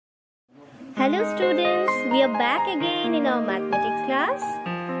Hello students, we are back again in our mathematics class.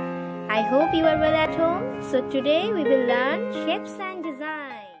 I hope you are well at home. So today we will learn shapes and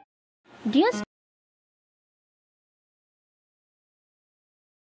design. Dear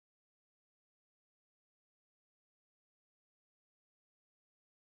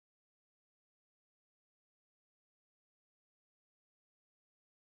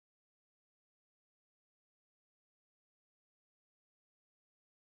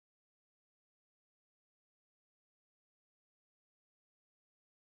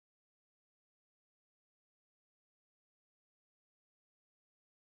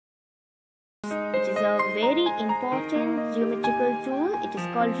It is a very important geometrical tool. It is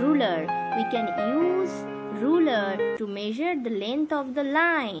called ruler. We can use ruler to measure the length of the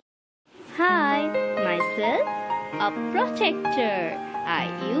line. Hi, myself, a protector. I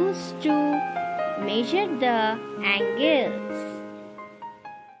used to measure the angles.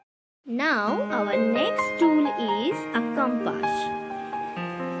 Now our next tool is a compass.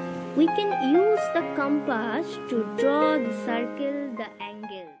 We can use the compass to draw the circle, the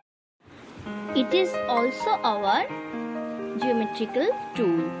angle. It is also our geometrical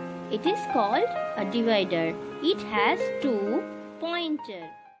tool. It is called a divider. It has two pointers.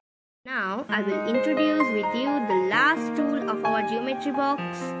 Now I will introduce with you the last tool of our geometry box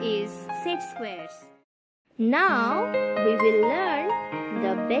is set squares. Now we will learn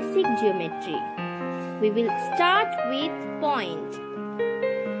the basic geometry. We will start with point.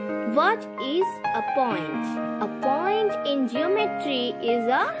 What is a point? A point in geometry is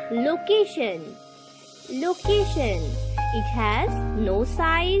a location. Location. It has no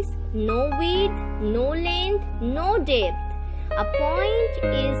size, no width, no length, no depth. A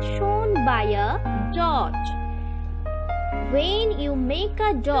point is shown by a dot. When you make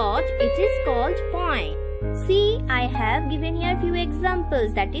a dot, it is called point. See, I have given here few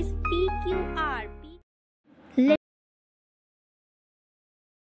examples, that is PQR.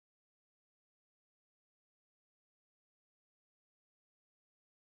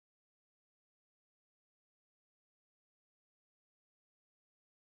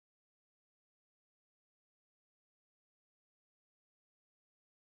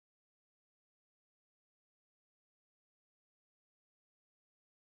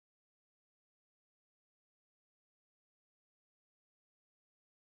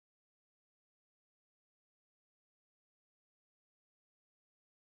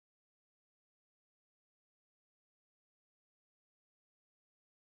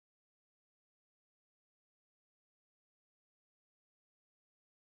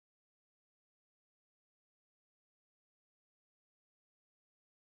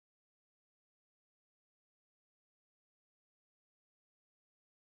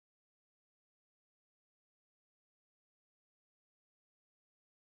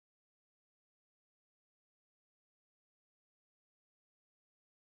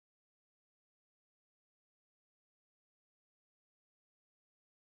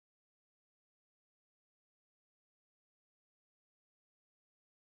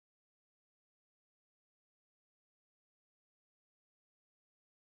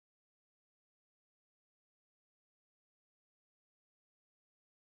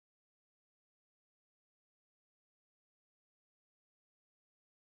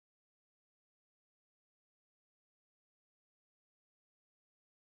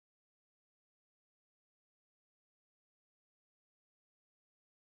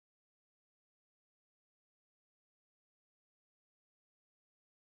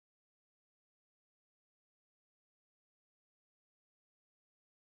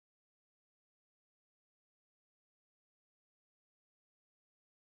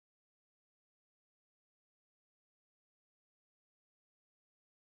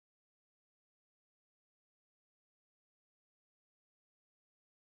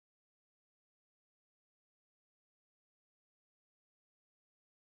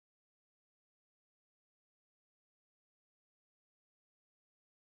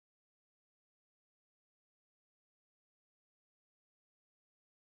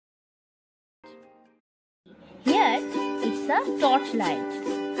 Here it's a torchlight.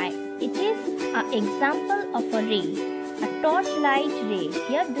 It is an example of a ray, a torchlight ray.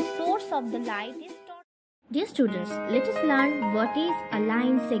 Here the source of the light is torch. Dear students, let us learn what is a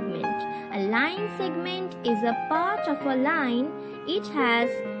line segment. A line segment is a part of a line. It has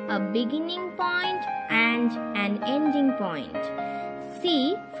a beginning point and an ending point.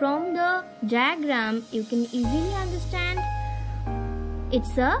 See, from the diagram you can easily understand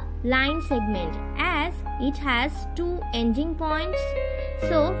it's a line segment as it has two ending points.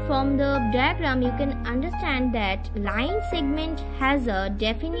 So from the diagram you can understand that line segment has a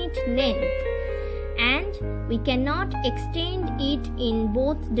definite length. and we cannot extend it in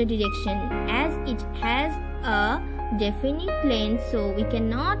both the direction as it has a definite length, so we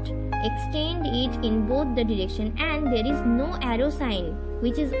cannot extend it in both the direction, and there is no arrow sign,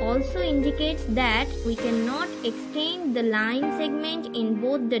 which is also indicates that we cannot extend the line segment in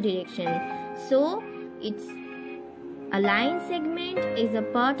both the direction. So it's a line segment is a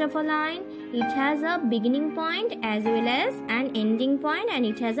part of a line. It has a beginning point as well as an ending point, and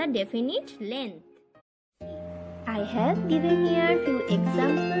it has a definite length. I have given here few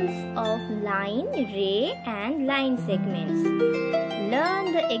examples of line, ray and line segments.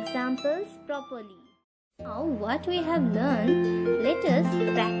 Learn the examples properly. Now what we have learned, let us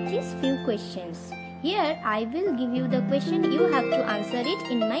practice few questions. Here I will give you the question, you have to answer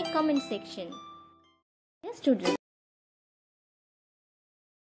it in my comment section. Yes, students.